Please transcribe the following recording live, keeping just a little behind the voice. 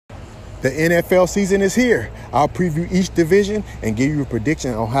The NFL season is here. I'll preview each division and give you a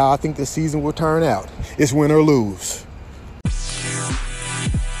prediction on how I think the season will turn out. It's win or lose.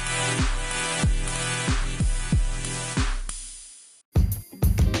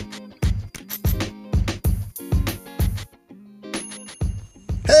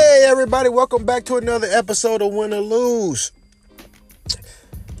 Hey everybody, welcome back to another episode of Win or Lose.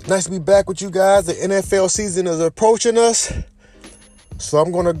 Nice to be back with you guys. The NFL season is approaching us. So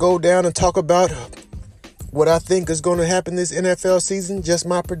I'm going to go down and talk about what I think is going to happen this NFL season, just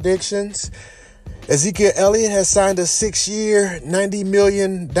my predictions. Ezekiel Elliott has signed a 6-year, $90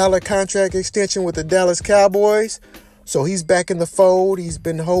 million contract extension with the Dallas Cowboys. So he's back in the fold. He's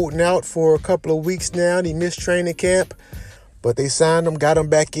been holding out for a couple of weeks now. And he missed training camp, but they signed him, got him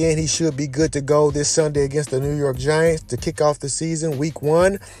back in. He should be good to go this Sunday against the New York Giants to kick off the season, week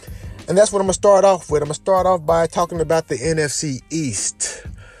 1. And that's what I'm going to start off with. I'm going to start off by talking about the NFC East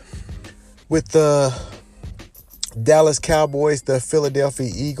with the Dallas Cowboys, the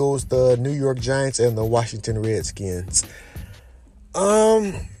Philadelphia Eagles, the New York Giants, and the Washington Redskins.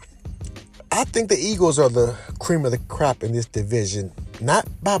 I think the Eagles are the cream of the crop in this division. Not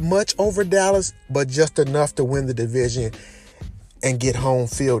by much over Dallas, but just enough to win the division and get home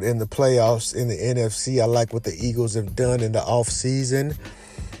field in the playoffs in the NFC. I like what the Eagles have done in the offseason.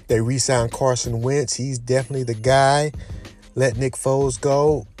 They re-signed Carson Wentz. He's definitely the guy. Let Nick Foles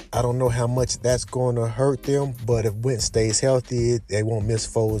go. I don't know how much that's going to hurt them, but if Wentz stays healthy, they won't miss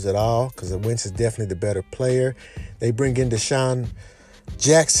Foles at all because Wentz is definitely the better player. They bring in Deshaun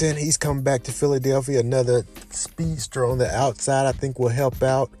Jackson. He's coming back to Philadelphia. Another speedster on the outside I think will help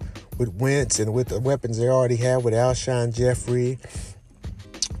out with Wentz and with the weapons they already have with Alshon Jeffrey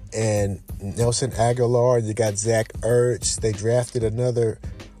and Nelson Aguilar. You got Zach Ertz. They drafted another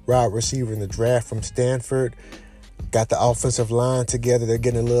wide receiver in the draft from Stanford. Got the offensive line together. They're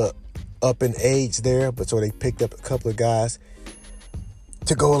getting a little up in age there, but so they picked up a couple of guys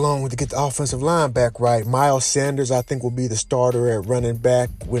to go along with to get the offensive line back right. Miles Sanders, I think, will be the starter at running back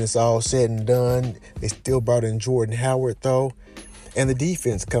when it's all said and done. They still brought in Jordan Howard, though. And the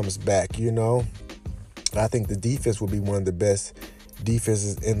defense comes back, you know. I think the defense will be one of the best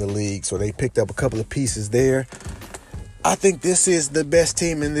defenses in the league. So they picked up a couple of pieces there. I think this is the best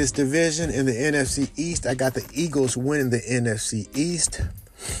team in this division in the NFC East. I got the Eagles winning the NFC East.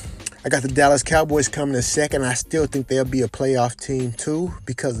 I got the Dallas Cowboys coming in second. I still think they'll be a playoff team too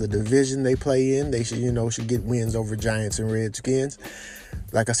because of the division they play in. They should get wins over Giants and Redskins.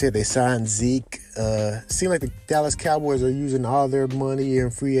 Like I said, they signed Zeke. Seems like the Dallas Cowboys are using all their money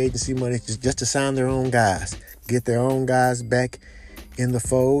and free agency money just to sign their own guys, get their own guys back in the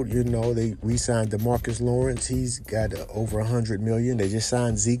fold. You know, they re-signed DeMarcus Lawrence. He's got over $100 million. They just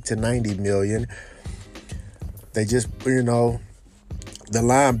signed Zeke to $90 million. They just, the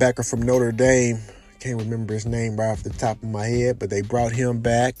linebacker from Notre Dame, can't remember his name right off the top of my head, but they brought him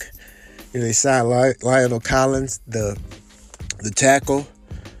back. They signed Lionel Collins, the tackle.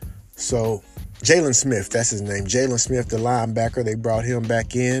 So Jalen Smith, that's his name. Jalen Smith, the linebacker, they brought him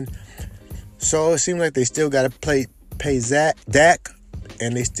back in. So it seems like they still got to pay Dak,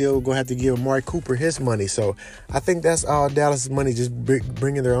 and they still going to have to give Amari Cooper his money. So I think that's all Dallas' money, just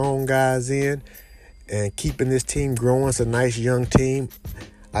bringing their own guys in and keeping this team growing. It's a nice young team.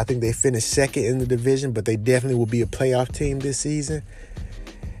 I think they finished second in the division, but they definitely will be a playoff team this season.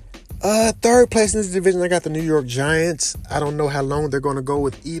 Third place in this division, I got the New York Giants. I don't know how long they're going to go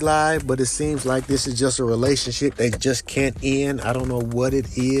with Eli, but it seems like this is just a relationship they just can't end. I don't know what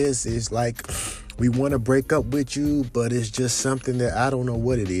it is. It's like, we want to break up with you, but it's just something that I don't know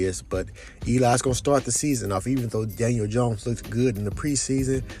what it is. But Eli's going to start the season off. Even though Daniel Jones looks good in the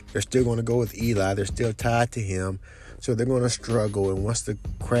preseason, they're still going to go with Eli. They're still tied to him. So they're going to struggle. And once the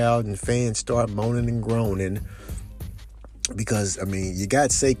crowd and fans start moaning and groaning, because, you got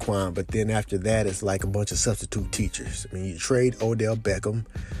Saquon, but then after that, it's like a bunch of substitute teachers. You trade Odell Beckham.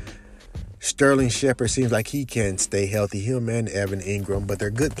 Sterling Shepard seems like he can stay healthy, him and Evan Ingram, but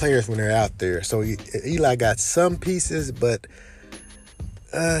they're good players when they're out there. So Eli got some pieces, but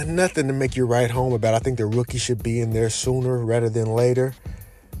nothing to make you write home about. I think the rookie should be in there sooner rather than later,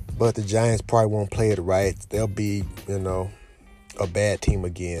 but the Giants probably won't play it right. They'll be, a bad team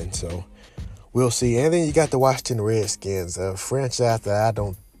again. So we'll see. And then you got the Washington Redskins, a franchise that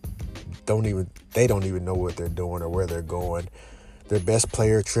they don't even know what they're doing or where they're going. Their best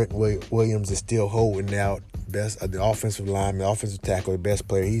player, Trent Williams, is still holding out. The offensive lineman, the offensive tackle, the best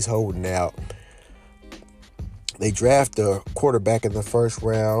player, he's holding out. They draft a quarterback in the first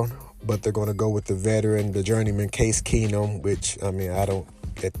round, but they're going to go with the veteran, the journeyman Case Keenum, which,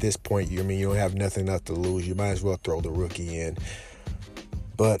 at this point, you don't have nothing else to lose. You might as well throw the rookie in.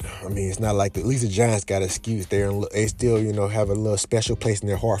 But, I mean, it's not like at least the Giants got an excuse there. And they still, have a little special place in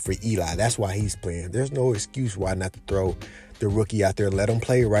their heart for Eli. That's why he's playing. There's no excuse why not to throw the rookie out there. Let him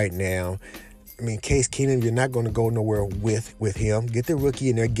play right now. I mean, Case Keenum, you're not going to go nowhere with him. Get the rookie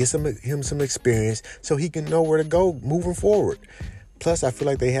in there. Get him some experience so he can know where to go moving forward. Plus, I feel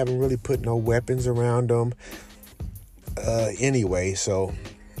like they haven't really put no weapons around him anyway. So,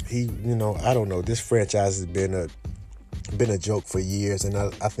 I don't know. This franchise has been a joke for years, and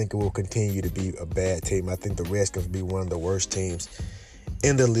I think it will continue to be a bad team. I think the Redskins will be one of the worst teams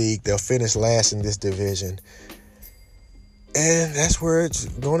in the league. They'll finish last in this division, and that's where it's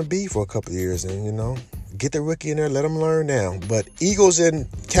going to be for a couple of years. And, get the rookie in there, let him learn now. But Eagles and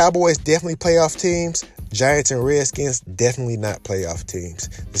Cowboys definitely playoff teams. Giants and Redskins definitely not playoff teams.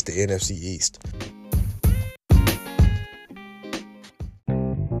 It's the NFC East.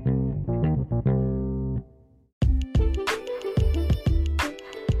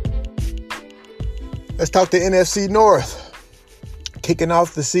 Let's talk the NFC North. Kicking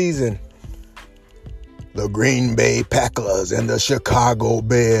off the season, the Green Bay Packers and the Chicago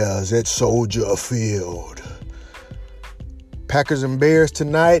Bears at Soldier Field. Packers and Bears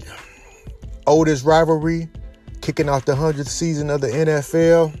tonight. Oldest rivalry. Kicking off the 100th season of the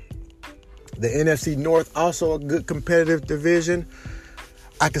NFL. The NFC North, also a good competitive division.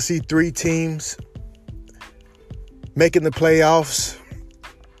 I can see 3 teams making the playoffs.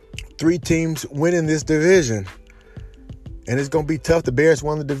 3 teams winning this division. And it's going to be tough. The Bears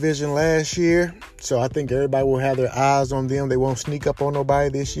won the division last year. So I think everybody will have their eyes on them. They won't sneak up on nobody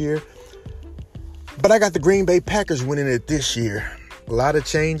this year. But I got the Green Bay Packers winning it this year. A lot of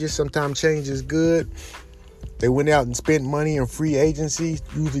changes. Sometimes change is good. They went out and spent money in free agency.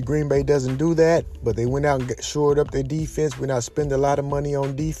 Usually Green Bay doesn't do that. But they went out and shored up their defense. Went out spending a lot of money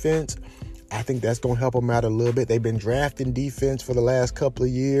on defense. I think that's going to help them out a little bit. They've been drafting defense for the last couple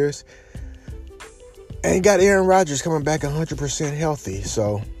of years. And got Aaron Rodgers coming back 100% healthy.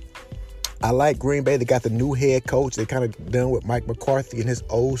 So I like Green Bay. They got the new head coach. They kind of done with Mike McCarthy and his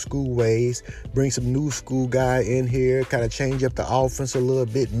old school ways. Bring some new school guy in here. Kind of change up the offense a little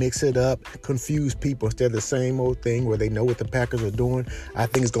bit. Mix it up. Confuse people instead of the same old thing where they know what the Packers are doing. I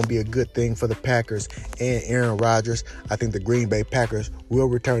think it's going to be a good thing for the Packers and Aaron Rodgers. I think the Green Bay Packers will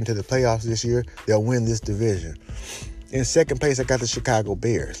return to the playoffs this year. They'll win this division. In second place, I got the Chicago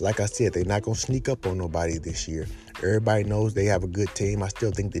Bears. Like I said, they're not going to sneak up on nobody this year. Everybody knows they have a good team. I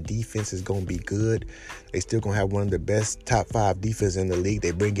still think the defense is going to be good. They still going to have one of the best top 5 defenses in the league.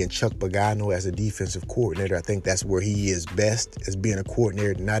 They bring in Chuck Pagano as a defensive coordinator. I think that's where he is best, as being a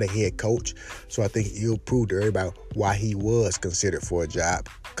coordinator, not a head coach. So I think he'll prove to everybody why he was considered for a job,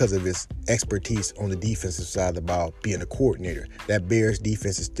 because of his expertise on the defensive side of the ball, being a coordinator. That Bears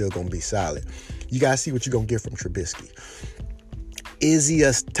defense is still going to be solid. You got to see what you're going to get from Trubisky. Is he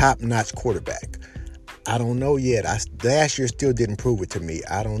a top-notch quarterback? I don't know yet. Last year still didn't prove it to me.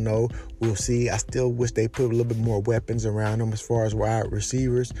 I don't know. We'll see. I still wish they put a little bit more weapons around them as far as wide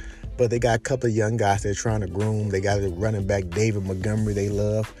receivers. But they got a couple of young guys they're trying to groom. They got a running back, David Montgomery, they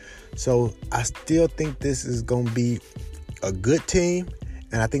love. So I still think this is going to be a good team.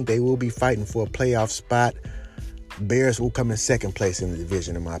 And I think they will be fighting for a playoff spot. Bears will come in second place in the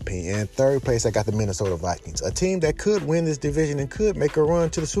division, in my opinion. And third place, I got the Minnesota Vikings, a team that could win this division and could make a run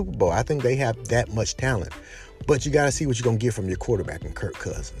to the Super Bowl. I think they have that much talent. But you got to see what you're going to get from your quarterback and Kirk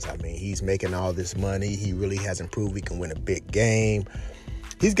Cousins. I mean, he's making all this money. He really hasn't proved he can win a big game.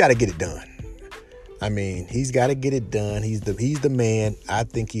 He's got to get it done. I mean, he's got to get it done. He's the man. I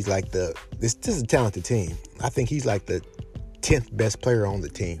think he's like this is a talented team. I think he's like the 10th best player on the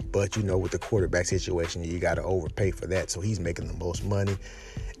team. But, with the quarterback situation, you got to overpay for that. So he's making the most money.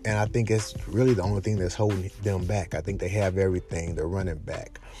 And I think it's really the only thing that's holding them back. I think they have everything. They're running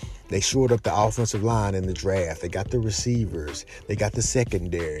back. They shored up the offensive line in the draft. They got the receivers. They got the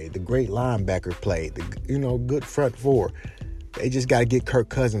secondary, the great linebacker play, the good front four. They just got to get Kirk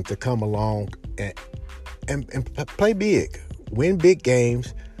Cousins to come along and play big, win big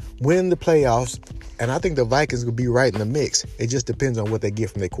games, win the playoffs. And I think the Vikings will be right in the mix. It just depends on what they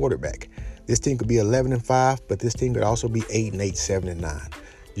get from their quarterback. This team could be 11-5, but this team could also be 8-8, 7-9.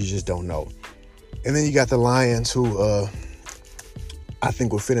 You just don't know. And then you got the Lions, who I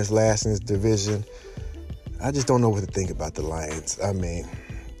think will finish last in this division. I just don't know what to think about the Lions. I mean,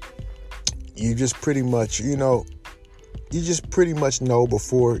 you just pretty much, know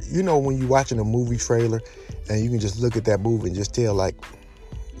before, when you're watching a movie trailer and you can just look at that movie and just tell, like,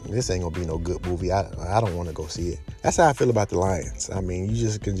 this ain't gonna be no good movie. I don't want to go see it. That's how I feel about the Lions. I mean,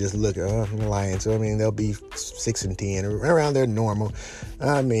 you can just look at the Lions. I mean, they'll be 6-10, around their normal.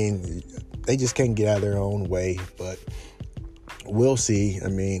 I mean, they just can't get out of their own way. But We'll see. I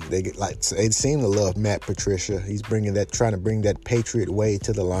mean, they seem to love Matt Patricia. He's trying to bring that Patriot way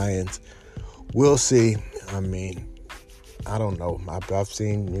to the Lions. We'll see. I mean, I don't know. I've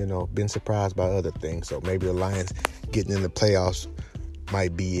seen, been surprised by other things. So maybe the Lions getting in the playoffs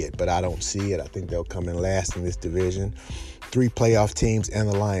might be it, but I don't see it. I think they'll come in last in this division. 3 playoff teams and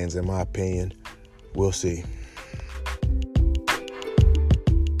the Lions, in my opinion. We'll see.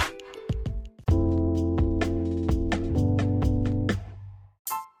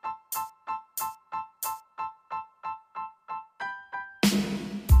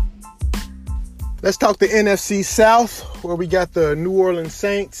 Let's talk the NFC South, where we got the New Orleans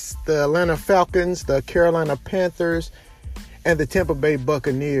Saints, the Atlanta Falcons, the Carolina Panthers, and the Tampa Bay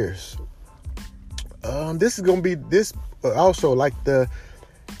Buccaneers. This is going to be also like the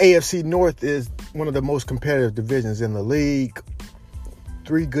AFC North is one of the most competitive divisions in the league.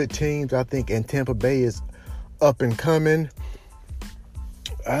 3 good teams, I think, and Tampa Bay is up and coming.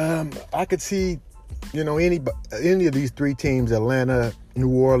 I could see, any of these 3 teams, Atlanta, New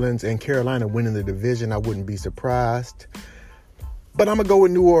Orleans, and Carolina, winning the division. I wouldn't be surprised. But I'm going to go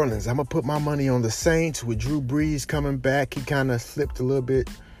with New Orleans. I'm going to put my money on the Saints with Drew Brees coming back. He kind of slipped a little bit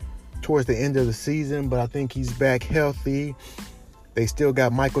towards the end of the season, but I think he's back healthy. They still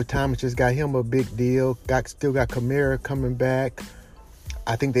got Michael Thomas, just got him a big deal. Still got Kamara coming back.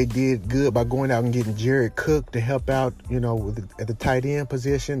 I think they did good by going out and getting Jared Cook to help out, at the tight end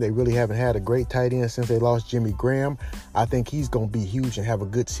position. They really haven't had a great tight end since they lost Jimmy Graham. I think he's going to be huge and have a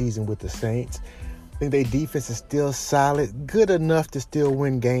good season with the Saints. I think their defense is still solid, good enough to still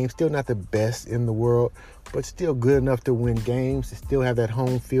win games. Still not the best in the world, but still good enough to win games. They still have that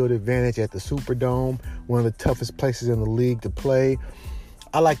home field advantage at the Superdome, one of the toughest places in the league to play.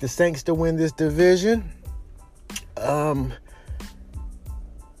 I like the Saints to win this division.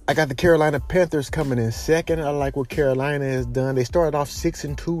 I got the Carolina Panthers coming in second. I like what Carolina has done. They started off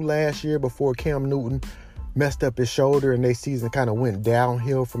 6-2 last year before Cam Newton messed up his shoulder, and their season kind of went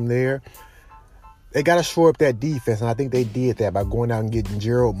downhill from there. They got to shore up that defense, and I think they did that by going out and getting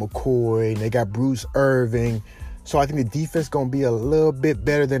Gerald McCoy, and they got Bruce Irving. So I think the defense is going to be a little bit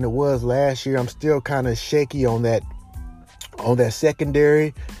better than it was last year. I'm still kind of shaky on that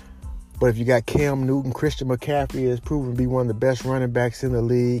secondary. But if you got Cam Newton, Christian McCaffrey has proven to be one of the best running backs in the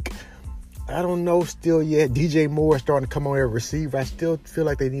league. I don't know still yet. DJ Moore is starting to come on as a receiver. I still feel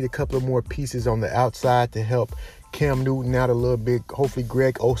like they need a couple of more pieces on the outside to help Cam Newton out a little bit. Hopefully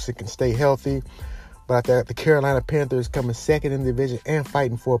Greg Olsen can stay healthy. But I thought the Carolina Panthers coming second in the division and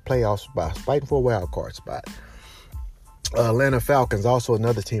fighting for a playoff spot, fighting for a wild card spot. Atlanta Falcons, also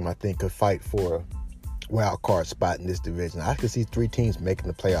another team I think could fight for a wild card spot in this division. I could see 3 teams making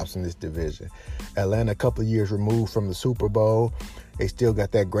the playoffs in this division. Atlanta, a couple of years removed from the Super Bowl. They still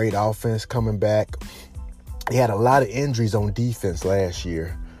got that great offense coming back. They had a lot of injuries on defense last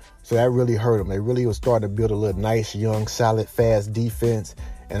year, so that really hurt them. They really were starting to build a little nice, young, solid, fast defense,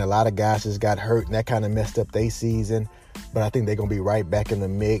 and a lot of guys just got hurt, and that kind of messed up their season. But I think they're going to be right back in the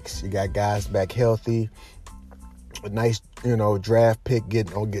mix. You got guys back healthy. A nice, draft pick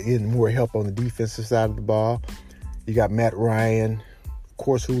getting more help on the defensive side of the ball. You got Matt Ryan, of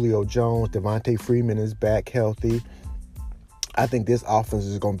course, Julio Jones, Devontae Freeman is back healthy. I think this offense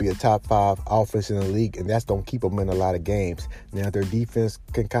is going to be a top 5 offense in the league, and that's going to keep them in a lot of games. Now, if their defense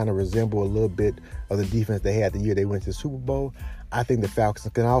can kind of resemble a little bit of the defense they had the year they went to the Super Bowl, I think the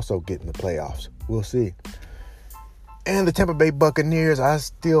Falcons can also get in the playoffs. We'll see. And the Tampa Bay Buccaneers, I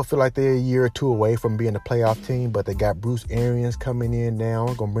still feel like they're a year or 2 away from being a playoff team, but they got Bruce Arians coming in now,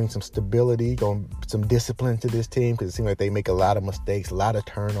 going to bring some stability, some discipline to this team, because it seems like they make a lot of mistakes, a lot of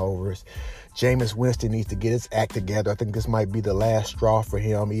turnovers. Jameis Winston needs to get his act together. I think this might be the last straw for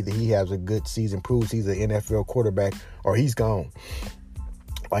him. Either he has a good season, proves he's an NFL quarterback, or he's gone.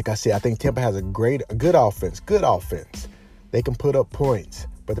 Like I said, I think Tampa has a good offense. They can put up points.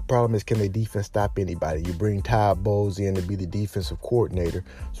 But the problem is, can their defense stop anybody? You bring Todd Bowles in to be the defensive coordinator,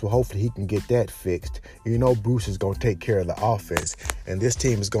 so hopefully he can get that fixed. Bruce is going to take care of the offense, and this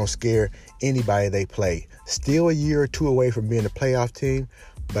team is going to scare anybody they play. Still a year or 2 away from being a playoff team,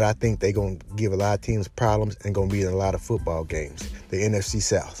 but I think they're going to give a lot of teams problems and going to be in a lot of football games. The NFC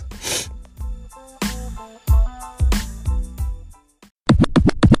South.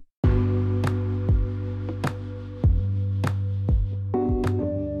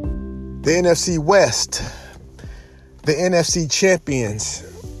 The NFC West, the NFC champions,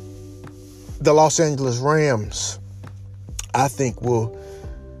 the Los Angeles Rams, I think will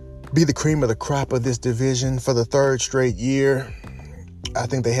be the cream of the crop of this division for the 3rd straight year. I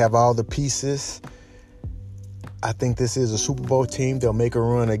think they have all the pieces. I think this is a Super Bowl team. They'll make a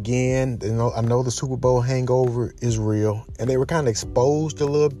run again. I know the Super Bowl hangover is real, and they were kind of exposed a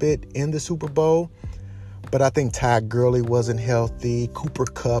little bit in the Super Bowl. But I think Ty Gurley wasn't healthy. Cooper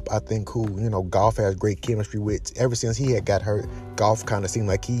Kupp, I think, who, Goff has great chemistry with. Ever since he had got hurt, Goff kind of seemed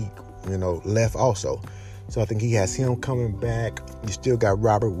like he, left also. So I think he has him coming back. You still got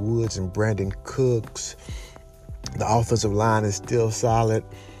Robert Woods and Brandon Cooks. The offensive line is still solid.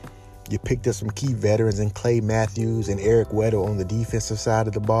 You picked up some key veterans in Clay Matthews and Eric Weddle on the defensive side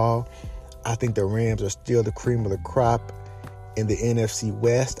of the ball. I think the Rams are still the cream of the crop in the NFC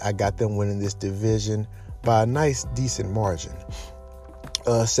West. I got them winning this division by a nice, decent margin.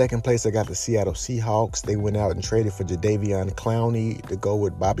 Second place, I got the Seattle Seahawks. They went out and traded for Jadeveon Clowney to go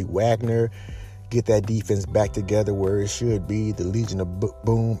with Bobby Wagner, get that defense back together where it should be. The Legion of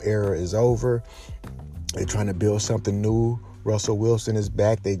Boom era is over. They're trying to build something new. Russell Wilson is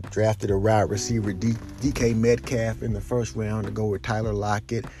back. They drafted a wide receiver, DK Metcalf, in the first round to go with Tyler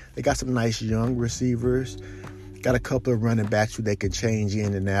Lockett. They got some nice young receivers. Got a couple of running backs who they can change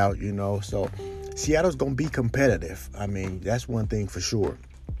in and out, So Seattle's going to be competitive. I mean, that's one thing for sure.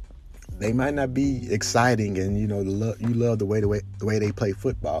 They might not be exciting and, you love the way they play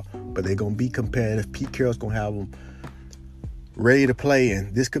football, but they're going to be competitive. Pete Carroll's going to have them ready to play,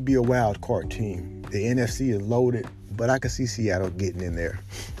 and this could be a wild card team. The NFC is loaded, but I can see Seattle getting in there.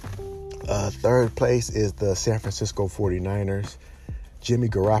 Third place is the San Francisco 49ers. Jimmy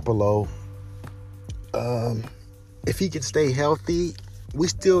Garoppolo. If he can stay healthy, we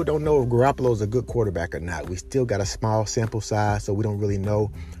still don't know if Garoppolo is a good quarterback or not. We still got a small sample size, so we don't really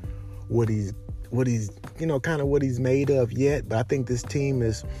know what he's made of yet. But I think this team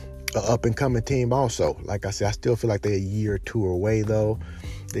is an up-and-coming team also. Like I said, I still feel like they're a year or two away, though.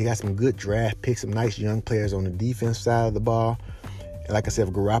 They got some good draft picks, some nice young players on the defense side of the ball. And like I said,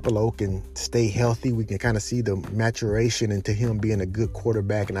 if Garoppolo can stay healthy, we can kind of see the maturation into him being a good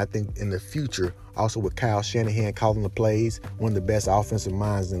quarterback. And I think in the future, also with Kyle Shanahan calling the plays, one of the best offensive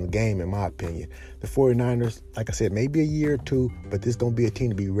minds in the game, in my opinion. The 49ers, like I said, maybe a year or two, but this is going to be a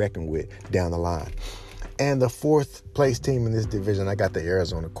team to be reckoned with down the line. And the fourth place team in this division, I got the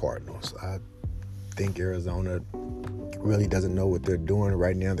Arizona Cardinals. I think Arizona really doesn't know what they're doing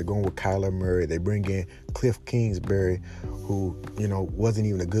right now. They're going with Kyler Murray. They bring in Cliff Kingsbury, who, wasn't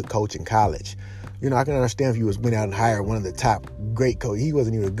even a good coach in college. I can understand if you went out and hired one of the top great coaches. He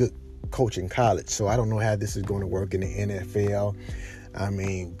wasn't even a good coach in college. So I don't know how this is going to work in the NFL. I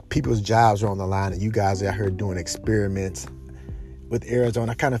mean, people's jobs are on the line, and you guys are out here doing experiments with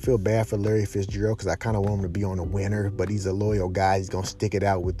Arizona. I kind of feel bad for Larry Fitzgerald because I kind of want him to be on a winner, but he's a loyal guy. He's going to stick it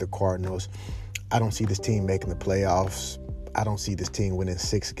out with the Cardinals. I don't see this team making the playoffs. I don't see this team winning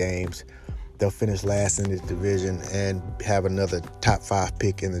 6 games. They'll finish last in this division and have another top 5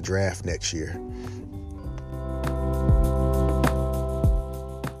 pick in the draft next year.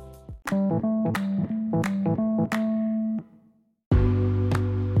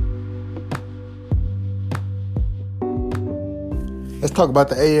 Let's talk about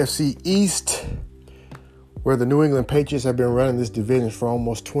the AFC East, where the New England Patriots have been running this division for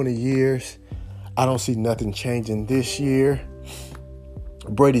almost 20 years. I don't see nothing changing this year.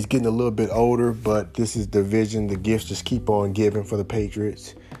 Brady's getting a little bit older, but this is division. The gifts just keep on giving for the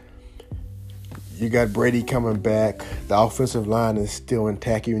Patriots. You got Brady coming back. The offensive line is still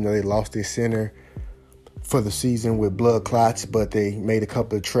intact, even though they lost their center for the season with blood clots, but they made a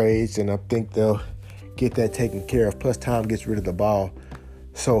couple of trades, and I think they'll get that taken care of. Plus, Tom gets rid of the ball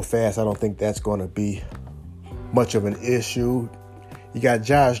so fast, I don't think that's going to be much of an issue. You got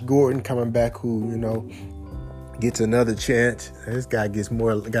Josh Gordon coming back, who, gets another chance. This guy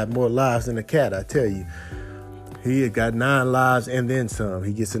got more lives than a cat, I tell you. He had got 9 lives and then some.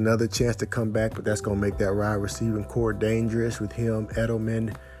 He gets another chance to come back, but that's going to make that wide receiving core dangerous with him,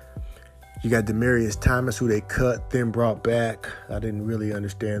 Edelman. You got Demaryius Thomas, who they cut, then brought back. I didn't really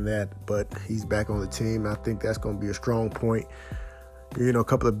understand that, but he's back on the team. I think that's going to be a strong point. A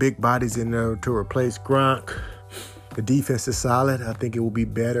couple of big bodies in there to replace Gronk. The defense is solid. I think it will be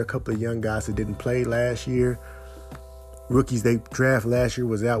better. A couple of young guys that didn't play last year. Rookies they draft last year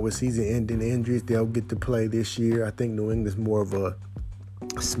was out with season-ending injuries. They'll get to play this year. I think New England's more of a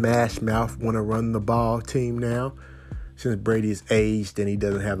smash mouth, want to run the ball team now. Since Brady's aged and he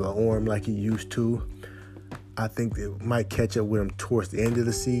doesn't have an arm like he used to, I think it might catch up with him towards the end of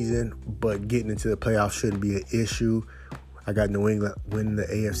the season, but getting into the playoffs shouldn't be an issue. I got New England winning the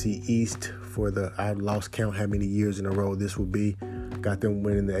AFC East I lost count how many years in a row this will be. Got them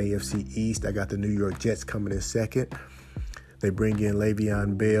winning the AFC East. I got the New York Jets coming in second. They bring in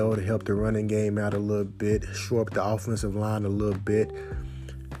Le'Veon Bell to help the running game out a little bit, shore up the offensive line a little bit.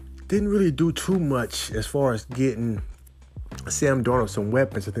 didn't really do too much as far as getting Sam Darnold some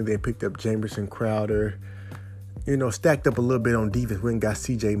weapons. I think they picked up Jamison Crowder, stacked up a little bit on defense. Went and got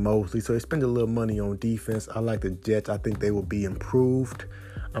C.J. Mosley. So they spent a little money on defense. I like the Jets. I think they will be improved.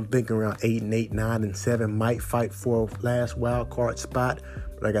 I'm thinking around 8-8, 9-7 might fight for a last wild card spot.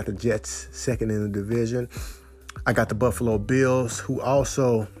 But I got the Jets second in the division. I got the Buffalo Bills, who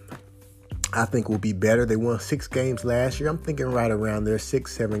also I think will be better. They won 6 games last year. I'm thinking right around there,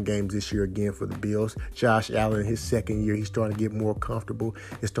 6-7 games this year again for the Bills. Josh Allen, his second year, he's starting to get more comfortable.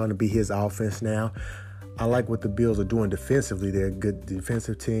 It's starting to be his offense now. I like what the Bills are doing defensively. They're a good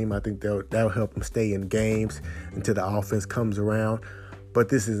defensive team. I think that'll help them stay in games until the offense comes around. But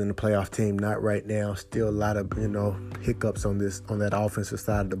this isn't a playoff team, not right now. Still a lot of, hiccups on that offensive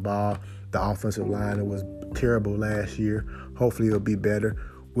side of the ball. The offensive line was terrible last year. Hopefully it'll be better.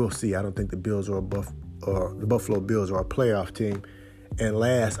 We'll see. I don't think the Buffalo Bills are a playoff team. And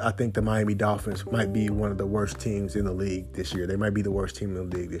last, I think the Miami Dolphins might be one of the worst teams in the league this year. They might be the worst team in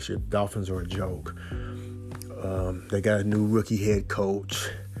the league this year. Dolphins are a joke. They got a new rookie head coach.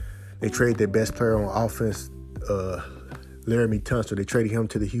 They traded their best player on offense, Laramie Tunsil. They traded him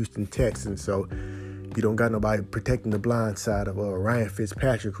to the Houston Texans. So you don't got nobody protecting the blind side of Ryan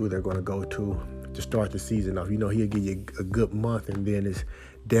Fitzpatrick, who they're going to go to start the season off. He'll give you a good month, and then it's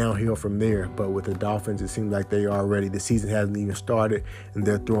downhill from there. But with the Dolphins, it seems like they are ready. The season hasn't even started, and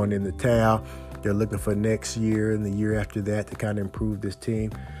they're throwing in the towel. They're looking for next year and the year after that to kind of improve this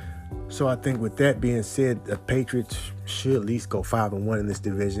team. So I think with that being said, the Patriots should at least go 5-1 in this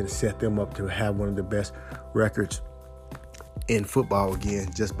division, set them up to have one of the best records in football again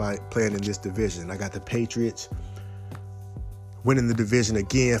just by playing in this division. I got the Patriots winning the division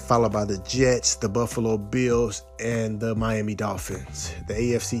again, followed by the Jets, the Buffalo Bills, and the Miami Dolphins. The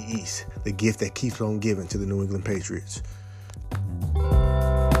AFC East, the gift that keeps on giving to the New England Patriots.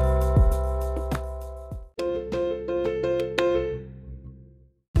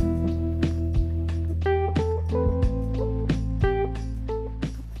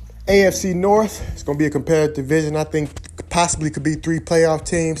 AFC North, it's going to be a competitive division. I think possibly could be 3 playoff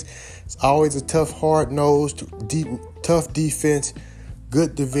teams. It's always a tough, hard-nosed, tough defense,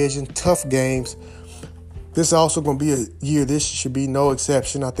 good division, tough games. This is also going to be a year. This should be no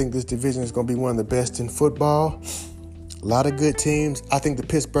exception. I think this division is going to be one of the best in football. A lot of good teams. I think the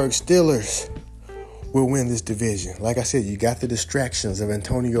Pittsburgh Steelers will win this division. Like I said, you got the distractions of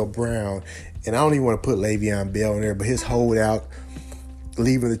Antonio Brown, and I don't even want to put Le'Veon Bell in there, but his holdout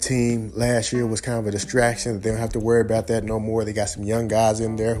leaving the team last year was kind of a distraction. They don't have to worry about that no more. They got some young guys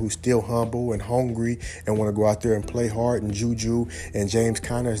in there who's still humble and hungry and want to go out there and play hard. And Juju and James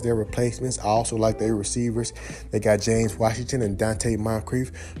Conner as their replacements. I also like their receivers. They got James Washington and Dante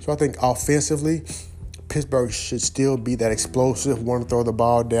Moncrief. So I think offensively, Pittsburgh should still be that explosive, want to throw the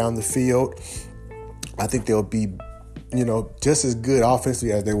ball down the field. I think they'll be, just as good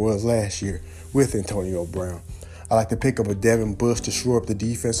offensively as they was last year with Antonio Brown. I like to pick up a Devin Bush to shore up the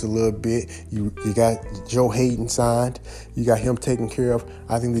defense a little bit. You got Joe Hayden signed. You got him taken care of.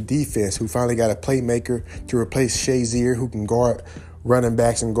 I think the defense, who finally got a playmaker to replace Shazier, who can guard running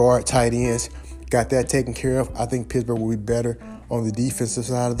backs and guard tight ends, got that taken care of. I think Pittsburgh will be better on the defensive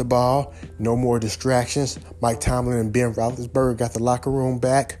side of the ball. No more distractions. Mike Tomlin and Ben Roethlisberger got the locker room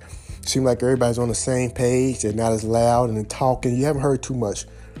back. Seems like everybody's on the same page. They're not as loud and talking. You haven't heard too much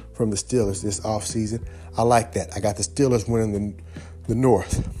from the Steelers this offseason. I like that. I got the Steelers winning the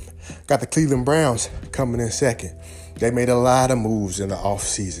North. Got the Cleveland Browns coming in second. They made a lot of moves in the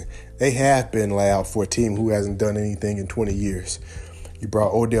offseason. They have been loud for a team who hasn't done anything in 20 years. You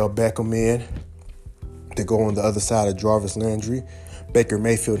brought Odell Beckham in to go on the other side of Jarvis Landry. Baker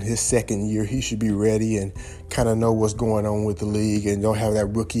Mayfield in his second year, he should be ready and kind of know what's going on with the league and don't have that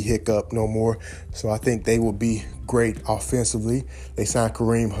rookie hiccup no more. So I think they will be great offensively. They signed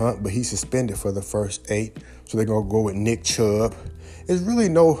Kareem Hunt, but he's suspended for the first 8. So they're going to go with Nick Chubb. There's really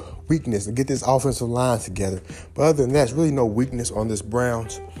no weakness to get this offensive line together. But other than that, there's really no weakness on this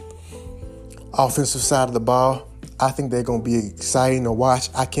Browns offensive side of the ball. I think they're going to be exciting to watch.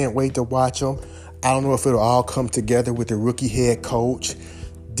 I can't wait to watch them. I don't know if it'll all come together with the rookie head coach.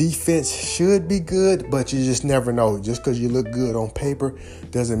 Defense should be good, but you just never know. Just because you look good on paper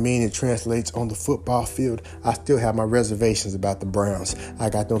doesn't mean it translates on the football field. I still have my reservations about the Browns. I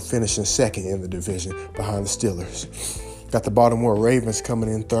got them finishing second in the division behind the Steelers. Got the Baltimore Ravens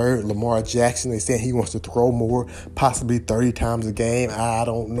coming in third. Lamar Jackson, they saying he wants to throw more, possibly 30 times a game. I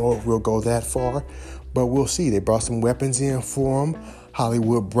don't know if we'll go that far, but we'll see. They brought some weapons in for him.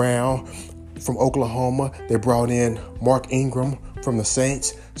 Hollywood Brown from Oklahoma. They brought in Mark Ingram from the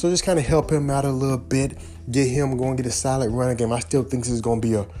Saints. So just kind of help him out a little bit, get him going, get a solid running game. I still think this is going to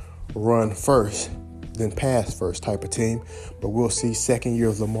be a run first than pass first type of team. But we'll see. Second year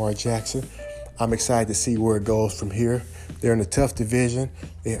of Lamar Jackson. I'm excited to see where it goes from here. They're in a tough division.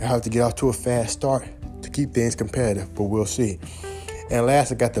 They have to get off to a fast start to keep things competitive, but we'll see. And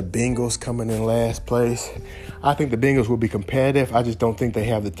last, I got the Bengals coming in last place. I think the Bengals will be competitive. I just don't think they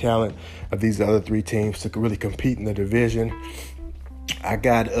have the talent of these other three teams to really compete in the division. I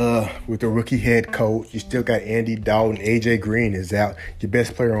got, with the rookie head coach, you still got Andy Dalton. A.J. Green is out. Your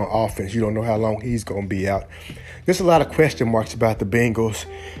best player on offense. You don't know how long he's going to be out. There's a lot of question marks about the Bengals.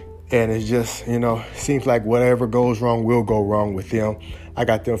 And it's just, seems like whatever goes wrong will go wrong with them. I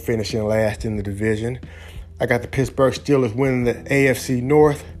got them finishing last in the division. I got the Pittsburgh Steelers winning the AFC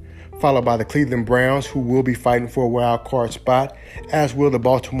North, followed by the Cleveland Browns, who will be fighting for a wild card spot, as will the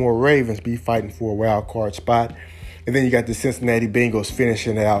Baltimore Ravens be fighting for a wild card spot. And then you got the Cincinnati Bengals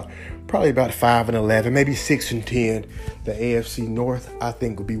finishing out probably about 5-11, maybe 6-10. The AFC North, I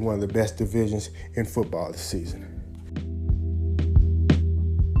think, will be one of the best divisions in football this season.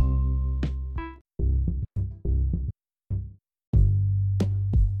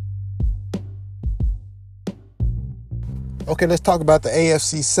 Okay, let's talk about the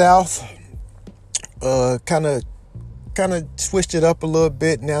AFC South. Kind of switched it up a little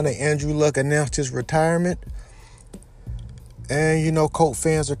bit now that Andrew Luck announced his retirement. And, Colt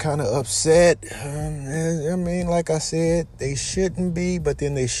fans are kind of upset. Like I said, they shouldn't be, but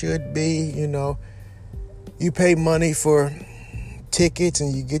then they should be. You pay money for tickets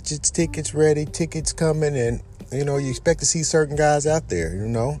and you get your tickets ready, tickets coming, and, you expect to see certain guys out there,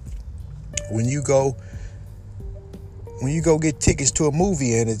 When you go get tickets to a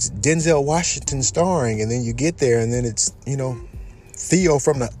movie and it's Denzel Washington starring, and then you get there and then it's, Theo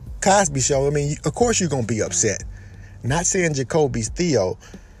from the Cosby Show, of course you're going to be upset. Not saying Jacoby's Theo,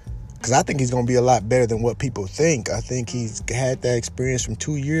 because I think he's going to be a lot better than what people think. I think he's had that experience from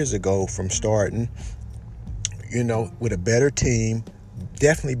 2 years ago from starting, with a better team,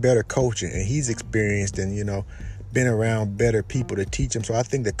 definitely better coaching, and he's experienced and, been around better people to teach him. So I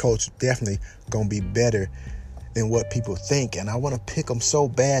think the coach is definitely going to be better than what people think. And I want to pick them so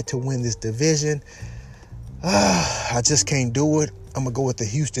bad to win this division. I just can't do it. I'm going to go with the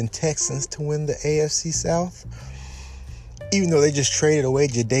Houston Texans to win the AFC South. Even though they just traded away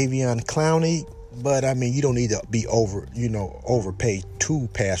Jadeveon Clowney. But, you don't need to be overpay two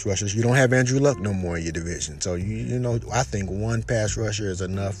pass rushers. You don't have Andrew Luck no more in your division. So, I think one pass rusher is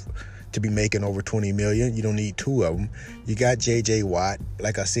enough to be making over $20 million. You don't need two of them. You got J.J. Watt.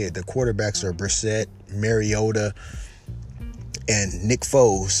 Like I said, the quarterbacks are Brissett, Mariota, and Nick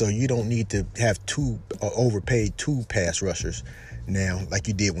Foles. So you don't need to have overpaid two pass rushers now like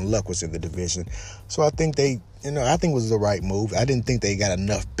you did when Luck was in the division. So I think I think it was the right move. I didn't think they got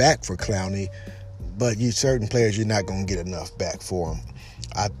enough back for Clowney, but certain players you're not going to get enough back for them.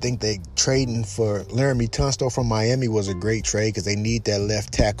 I think they trading for Laramie Tunstall from Miami was a great trade because they need that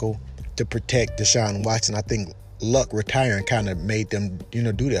left tackle to protect Deshaun Watson. I think Luck retiring kind of made them,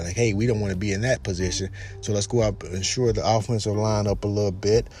 do that. Like, hey, we don't want to be in that position, so let's go out and shore the offensive line up a little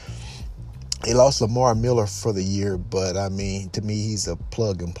bit. They lost Lamar Miller for the year, but, to me, he's a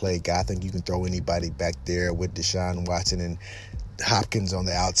plug-and-play guy. I think you can throw anybody back there with Deshaun Watson and Hopkins on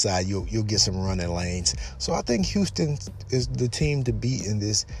the outside. You'll get some running lanes. So I think Houston is the team to beat in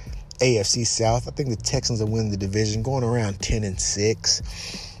this AFC South. I think the Texans will win the division, going around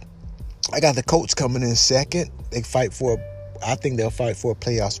 10-6. I got the Colts coming in second. I think they'll fight for a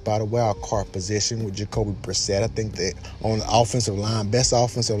playoff spot, a wild card position with Jacoby Brissett. I think that on the offensive line, best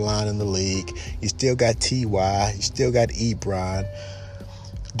offensive line in the league. You still got T.Y. You still got Ebron.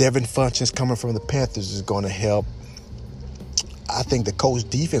 Devin Funchess coming from the Panthers is going to help. I think the Colts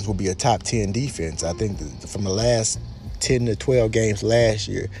defense will be a top 10 defense. I think from the last 10 to 12 games last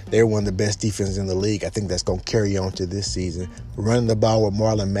year, they were one of the best defenses in the league. I think that's going to carry on to this season. Running the ball with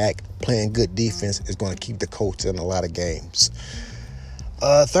Marlon Mack, playing good defense, is going to keep the Colts in a lot of games.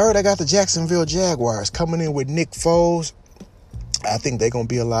 Third, I got the Jacksonville Jaguars coming in with Nick Foles. I think they're going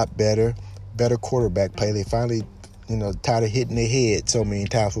to be a lot better quarterback play. They finally, tired of hitting their head so many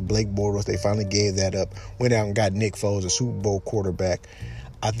times with Blake Bortles. They finally gave that up. Went out and got Nick Foles, a Super Bowl quarterback.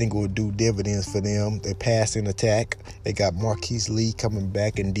 I think it will do dividends for them. They pass in attack. They got Marquise Lee coming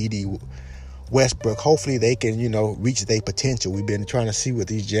back and Dede Westbrook. Hopefully they can, reach their potential. We've been trying to see what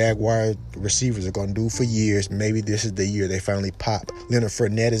these Jaguar receivers are going to do for years. Maybe this is the year they finally pop. Leonard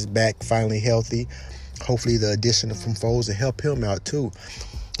Fournette is back, finally healthy. Hopefully the addition from Foles will help him out too.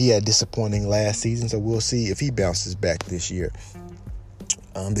 He had disappointing last season, so we'll see if he bounces back this year.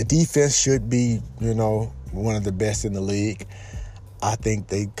 The defense should be, one of the best in the league. I think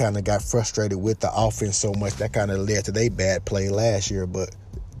they kind of got frustrated with the offense so much that kind of led to their bad play last year. But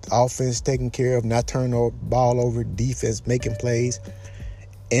offense taken care of, not turning the ball over, defense making plays,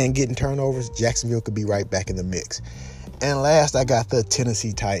 and getting turnovers, Jacksonville could be right back in the mix. And last, I got the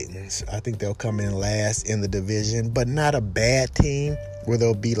Tennessee Titans. I think they'll come in last in the division, but not a bad team where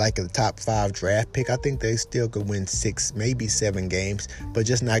they'll be like a top 5 draft pick. I think they still could win 6, maybe 7 games, but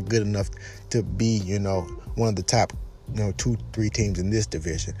just not good enough to be, one of the top, 2-3 teams in this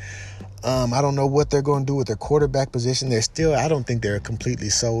division. I don't know what they're going to do with their quarterback position. I don't think they're completely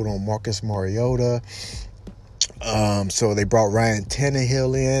sold on Marcus Mariota. So they brought Ryan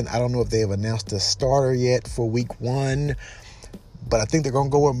Tannehill in. I don't know if they have announced a starter yet for week 1, but I think they're going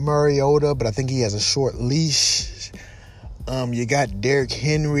to go with Mariota, but I think he has a short leash. You got Derrick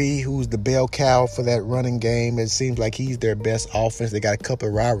Henry, who's the bell cow for that running game. It seems like he's their best offense. They got a couple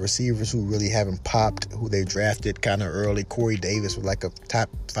of wide receivers who really haven't popped, who they drafted kind of early. Corey Davis was like a top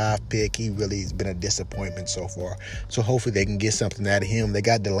 5 pick. He really has been a disappointment so far. So hopefully they can get something out of him. They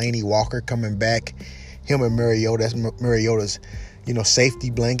got Delaney Walker coming back. Him and Mariota, that's Mariota's, safety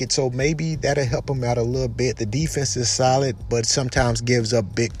blanket. So maybe that'll help him out a little bit. The defense is solid, but sometimes gives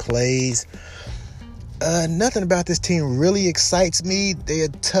up big plays. Nothing about this team really excites me. They're a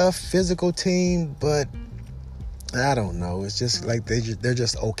tough, physical team, but I don't know. It's just like they're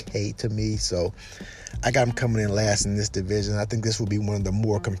just okay to me. So I got them coming in last in this division. I think this will be one of the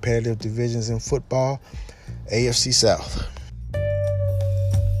more competitive divisions in football, AFC South.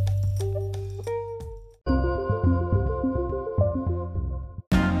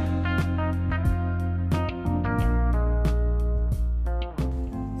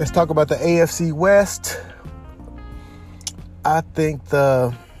 Let's talk about the AFC West. I think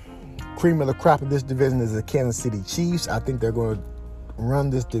the cream of the crop of this division is the Kansas City Chiefs. I think they're going to run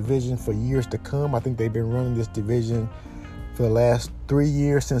this division for years to come. I think they've been running this division for the last 3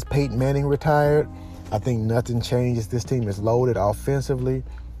 years since Peyton Manning retired. I think nothing changes. This team is loaded offensively.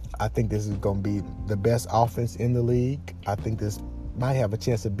 I think this is going to be the best offense in the league. I think this might have a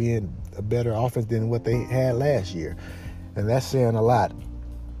chance of being a better offense than what they had last year. And that's saying a lot.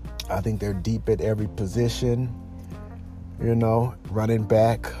 I think they're deep at every position, running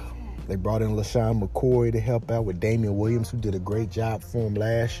back. They brought in LaShawn McCoy to help out with Damian Williams, who did a great job for him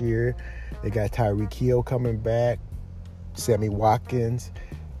last year. They got Tyreek Hill coming back, Sammy Watkins.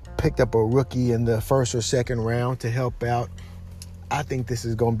 Picked up a rookie in the first or second round to help out. I think this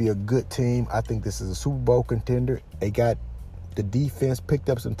is going to be a good team. I think this is a Super Bowl contender. They got the defense, picked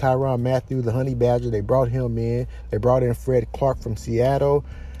up some Tyrann Mathieu, the Honey Badger. They brought him in. They brought in Fred Clark from Seattle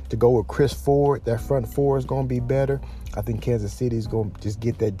to go with Chris Ford. That front four is going to be better. I think Kansas City is going to just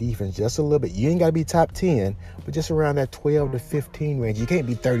get that defense just a little bit. You ain't got to be top 10, but just around that 12 to 15 range. You can't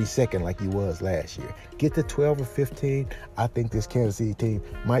be 32nd like you was last year. Get to 12 or 15. I think this Kansas City team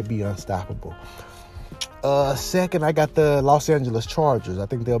might be unstoppable. Second, I got the Los Angeles Chargers. I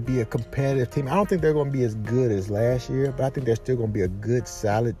think they'll be a competitive team. I don't think they're going to be as good as last year, but I think they're still going to be a good,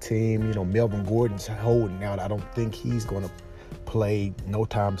 solid team. Melvin Gordon's holding out. I don't think he's going to play no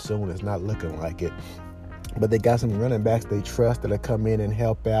time soon. It's not looking like it. But they got some running backs they trust that'll come in and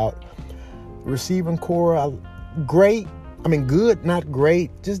help out. Receiving core, great. Good, not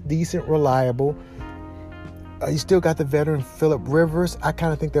great. Just decent, reliable. You still got the veteran Phillip Rivers. I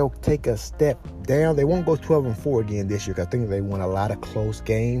kind of think they'll take a step down. They won't go 12-4 again this year because I think they won a lot of close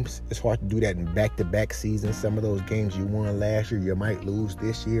games. It's hard to do that in back-to-back seasons. Some of those games you won last year, you might lose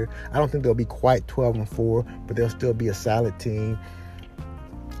this year. I don't think they'll be quite 12-4, but they'll still be a solid team.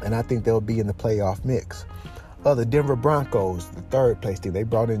 And I think they'll be in the playoff mix. The Denver Broncos, the third place team. They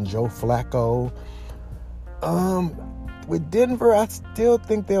brought in Joe Flacco. With Denver, I still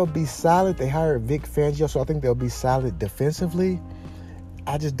think they'll be solid. They hired Vic Fangio, so I think they'll be solid defensively.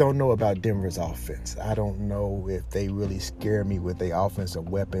 I just don't know about Denver's offense. I don't know if they really scare me with their offensive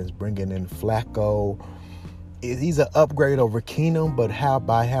weapons. Bringing in Flacco, he's an upgrade over Keenum, but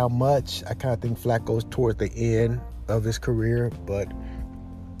by how much? I kind of think Flacco's towards the end of his career, but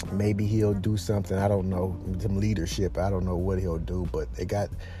maybe he'll do something. I don't know, some leadership. I don't know what he'll do, but they got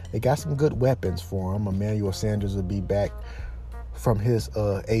some good weapons for him. Emmanuel Sanders will be back from his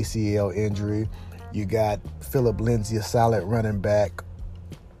ACL injury. You got Phillip Lindsay, a solid running back.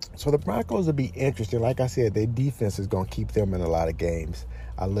 So the Broncos will be interesting. Like I said, their defense is going to keep them in a lot of games.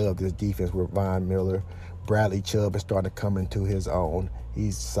 I love this defense with Von Miller. Bradley Chubb is starting to come into his own.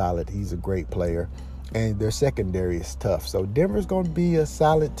 He's solid. He's a great player. And their secondary is tough. So Denver's going to be a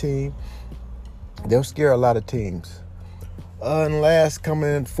solid team. They'll scare a lot of teams. And last,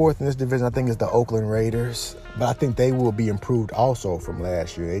 coming in fourth in this division, I think is the Oakland Raiders. But I think they will be improved also from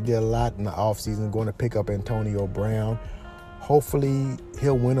last year. They did a lot in the offseason, going to pick up Antonio Brown. Hopefully,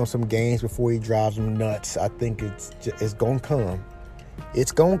 he'll win on some games before he drives them nuts. I think it's going to come.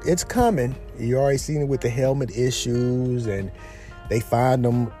 it's coming. You already seen it with the helmet issues, and they fined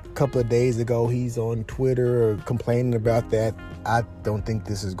him a couple of days ago. He's on Twitter complaining about that. I don't think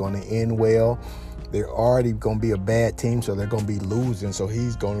this is going to end well. They're already going to be a bad team, so they're going to be losing. So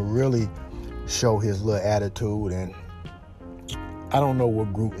he's going to really show his little attitude. And I don't know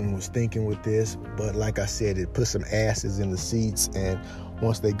what Gruden was thinking with this, but like I said, it put some asses in the seats. And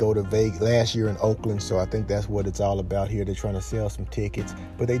once they go to Vegas last year in Oakland, so I think that's what it's all about here. They're trying to sell some tickets,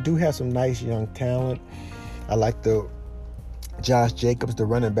 but they do have some nice young talent. I like the Josh Jacobs, the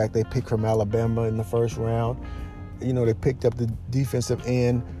running back they picked from Alabama in the first round. You know, they picked up the defensive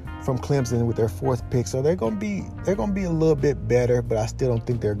end from Clemson with their fourth pick, so they're gonna be a little bit better, but I still don't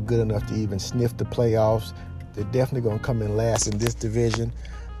think they're good enough to even sniff the playoffs. They're definitely gonna come in last in this division,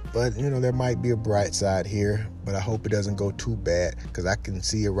 but you know, there might be a bright side here, but I hope it doesn't go too bad, because I can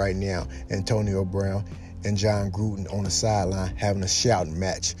see it right now. Antonio Brown and John Gruden on the sideline having a shouting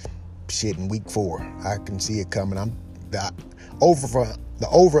match shit in week 4. I can see it coming. The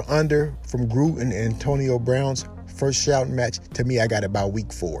over-under from Gruden and Antonio Brown's first shouting match, to me, I got it by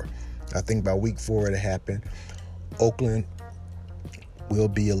week 4. I think by week 4 it'll happen. Oakland will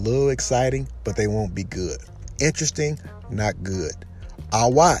be a little exciting, but they won't be good. Interesting, not good.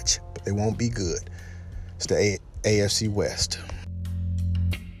 I'll watch, but they won't be good. It's the AFC West.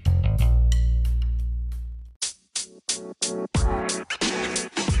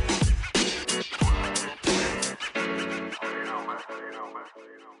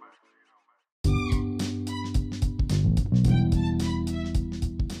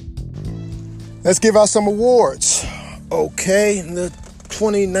 Let's give out some awards. Okay, in the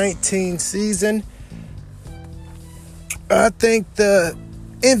 2019 season, I think the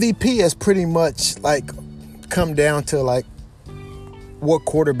MVP has pretty much come down to what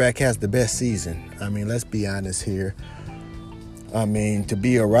quarterback has the best season. I mean, let's be honest here. I mean, to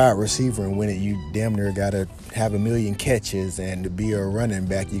be a wide receiver and win it, you damn near got to have 1 million catches, and to be a running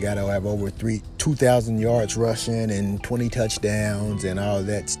back, you got to have over 2,000 yards rushing and 20 touchdowns and all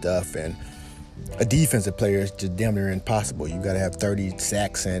that stuff. And a defensive player is just damn near impossible. You got to have 30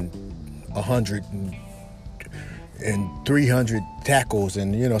 sacks and 100 and 300 tackles,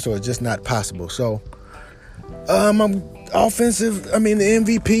 and so it's just not possible. So, I'm offensive. I mean, the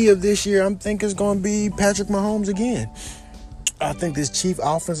MVP of this year, I'm thinking is going to be Patrick Mahomes again. I think this Chief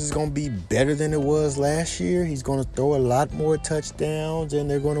offense is going to be better than it was last year. He's going to throw a lot more touchdowns, and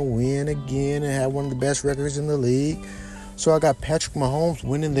they're going to win again and have one of the best records in the league. So I got Patrick Mahomes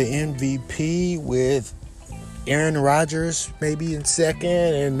winning the MVP with Aaron Rodgers maybe in second,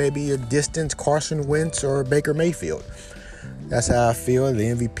 and maybe a distant Carson Wentz or Baker Mayfield. That's how I feel. The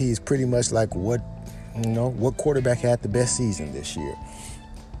MVP is pretty much like what quarterback had the best season this year.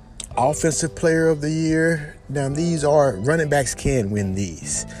 Offensive Player of the Year. Now, these are running backs can win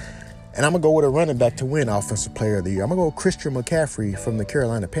these. And I'm going to go with a running back to win Offensive Player of the Year. I'm going to go with Christian McCaffrey from the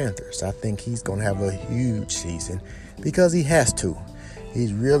Carolina Panthers. I think he's going to have a huge season because he has to.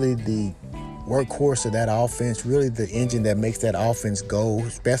 He's really the workhorse of that offense, really the engine that makes that offense go,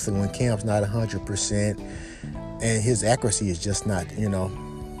 especially when Cam's not 100%. And his accuracy is just not,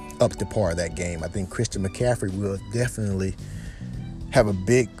 up to par of that game. I think Christian McCaffrey will definitely have a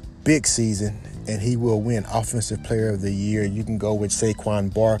big season, and he will win Offensive Player of the Year. You can go with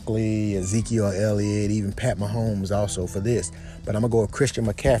Saquon Barkley, Ezekiel Elliott, even Pat Mahomes also for this. But I'm going to go with Christian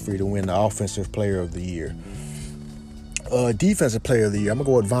McCaffrey to win the Offensive Player of the Year. Defensive Player of the Year, I'm going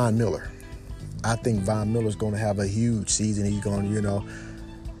to go with Von Miller. I think Von Miller's going to have a huge season. He's going to,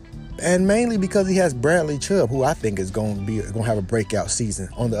 and mainly because he has Bradley Chubb, who I think is going to have a breakout season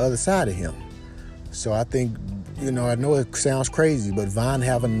on the other side of him. So I think, I know it sounds crazy, but Von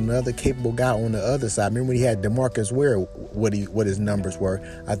having another capable guy on the other side. Remember when he had DeMarcus Ware, what his numbers were.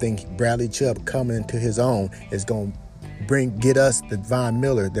 I think Bradley Chubb coming to his own is going to get us the Von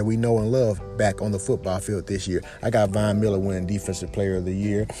Miller that we know and love back on the football field this year. I got Von Miller winning Defensive Player of the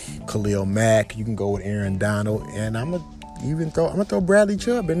Year. Khalil Mack, you can go with Aaron Donald, and I'm gonna throw Bradley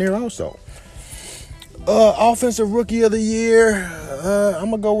Chubb in there also. Offensive Rookie of the Year, I'm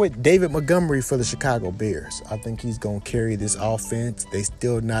going to go with David Montgomery for the Chicago Bears. I think he's going to carry this offense. They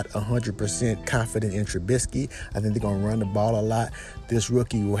still not 100% confident in Trubisky. I think they're going to run the ball a lot. This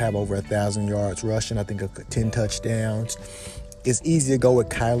rookie will have over 1,000 yards rushing. I think 10 touchdowns. It's easy to go with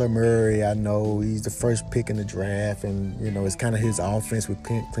Kyler Murray. I know he's the first pick in the draft, and, it's kind of his offense with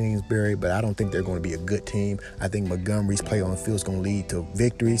Kingsbury, but I don't think they're going to be a good team. I think Montgomery's play on the field is going to lead to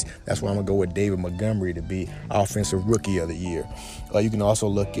victories. That's why I'm going to go with David Montgomery to be Offensive Rookie of the Year. You can also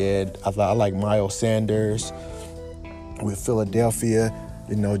look at, I like Miles Sanders with Philadelphia,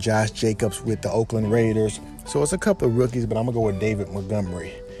 Josh Jacobs with the Oakland Raiders. So it's a couple of rookies, but I'm going to go with David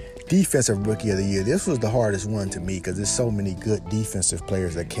Montgomery. Defensive Rookie of the Year. This was the hardest one to me because there's so many good defensive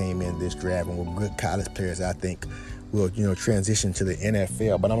players that came in this draft and were good college players I think will, transition to the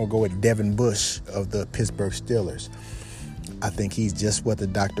NFL. But I'm going to go with Devin Bush of the Pittsburgh Steelers. I think he's just what the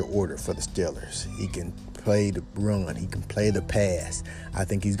doctor ordered for the Steelers. He can play the run. He can play the pass. I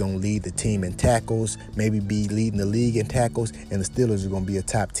think he's going to lead the team in tackles, maybe be leading the league in tackles, and the Steelers are going to be a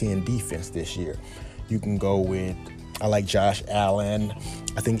top 10 defense this year. You can go with, I like Josh Allen.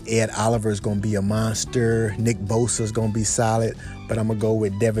 I think Ed Oliver is going to be a monster. Nick Bosa is going to be solid, but I'm going to go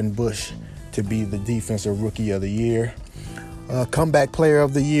with Devin Bush to be the Defensive Rookie of the Year. Comeback Player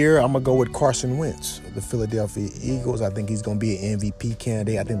of the Year, I'm going to go with Carson Wentz, the Philadelphia Eagles. I think he's going to be an MVP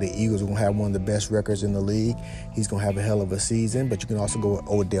candidate. I think the Eagles are going to have one of the best records in the league. He's going to have a hell of a season, but you can also go with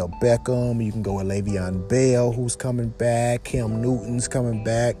Odell Beckham. You can go with Le'Veon Bell, who's coming back. Cam Newton's coming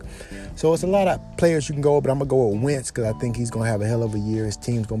back. So it's a lot of players you can go with, but I'm going to go with Wentz because I think he's going to have a hell of a year. His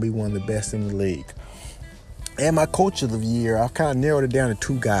team's going to be one of the best in the league. And my Coach of the Year, I've kind of narrowed it down to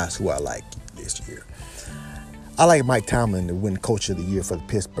two guys who I like this year. I like Mike Tomlin to win Coach of the Year for the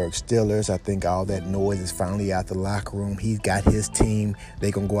Pittsburgh Steelers. I think all that noise is finally out the locker room. He's got his team.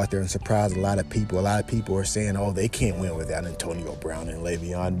 They're going to go out there and surprise a lot of people. A lot of people are saying, they can't win without Antonio Brown and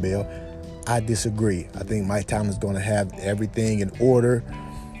Le'Veon Bell. I disagree. I think Mike Tomlin's going to have everything in order.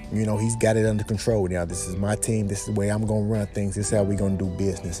 He's got it under control now. This is my team. This is the way I'm going to run things. This is how we're going to do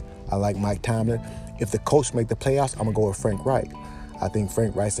business. I like Mike Tomlin. If the coach make the playoffs, I'm going to go with Frank Reich. I think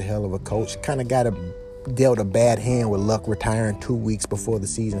Frank Reich's a hell of a coach. Kind of dealt a bad hand with Luck retiring 2 weeks before the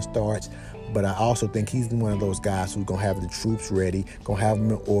season starts. But I also think he's one of those guys who's going to have the troops ready, going to have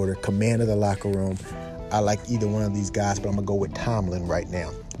them in order, command of the locker room. I like either one of these guys, but I'm going to go with Tomlin right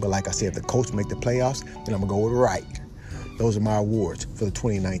now. But like I said, if the coach make the playoffs, then I'm going to go with Reich. Those are my awards for the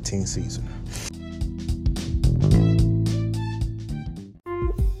 2019 season.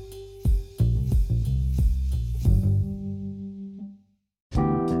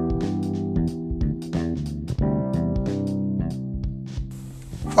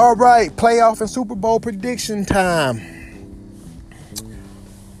 All right, playoff and Super Bowl prediction time.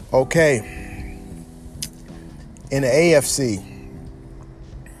 Okay. In the AFC,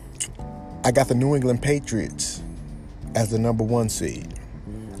 I got the New England Patriots as the number 1 seed.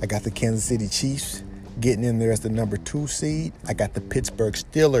 I got the Kansas City Chiefs getting in there as the number 2 seed. I got the Pittsburgh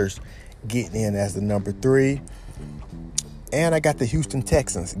Steelers getting in as the number 3. And I got the Houston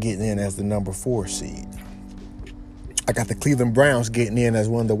Texans getting in as the number 4 seed. I got the Cleveland Browns getting in as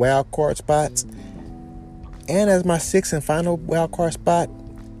one of the wild card spots. And as my 6th and final wild card spot,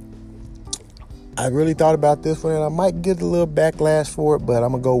 I really thought about this one, and I might get a little backlash for it, but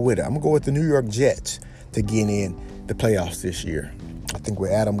I'm going to go with it. I'm going to go with the New York Jets to get in the playoffs this year. I think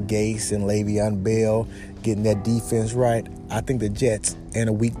with Adam Gase and Le'Veon Bell getting that defense right, I think the Jets, and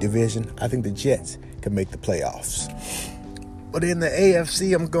a weak division, I think the Jets can make the playoffs. But in the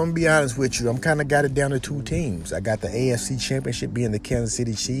AFC, I'm going to be honest with you, I'm kind of got it down to 2 teams. I got the AFC Championship being the Kansas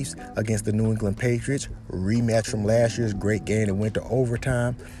City Chiefs against the New England Patriots. Rematch from last year's great game that went to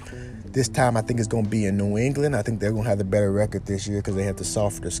overtime. This time, I think it's going to be in New England. I think they're going to have the better record this year because they have the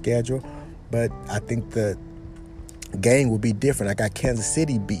softer schedule. But I think the game will be different. I got Kansas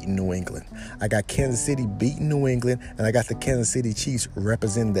City beating New England. I got Kansas City beating New England, and I got the Kansas City Chiefs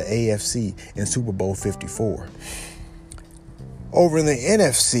representing the AFC in Super Bowl 54. Over in the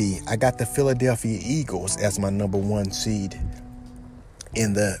NFC, I got the Philadelphia Eagles as my number 1 seed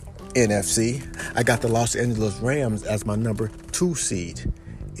in the NFC. I got the Los Angeles Rams as my number 2 seed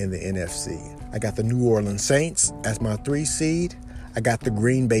in the NFC. I got the New Orleans Saints as my 3 seed. I got the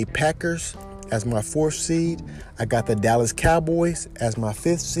Green Bay Packers as my 4th seed. I got the Dallas Cowboys as my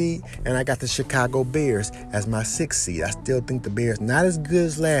 5th seed. And I got the Chicago Bears as my 6th seed. I still think the Bears not as good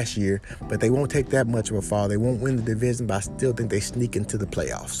as last year, but they won't take that much of a fall. They won't win the division, but I still think they sneak into the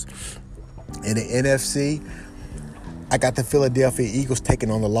playoffs. In the NFC, I got the Philadelphia Eagles taking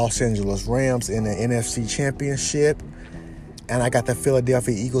on the Los Angeles Rams in the NFC Championship. And I got the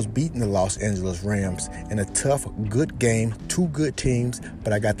Philadelphia Eagles beating the Los Angeles Rams in a tough, good game, 2 good teams.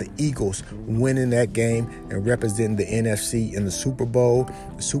 But I got the Eagles winning that game and representing the NFC in the Super Bowl.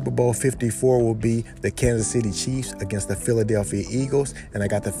 The Super Bowl 54 will be the Kansas City Chiefs against the Philadelphia Eagles. And I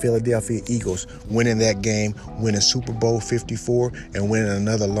got the Philadelphia Eagles winning that game, winning Super Bowl 54, and winning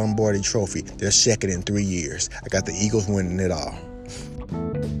another Lombardi Trophy. They're 2nd in 3 years. I got the Eagles winning it all.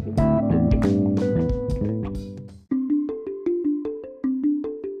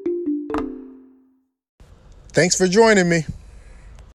 Thanks for joining me.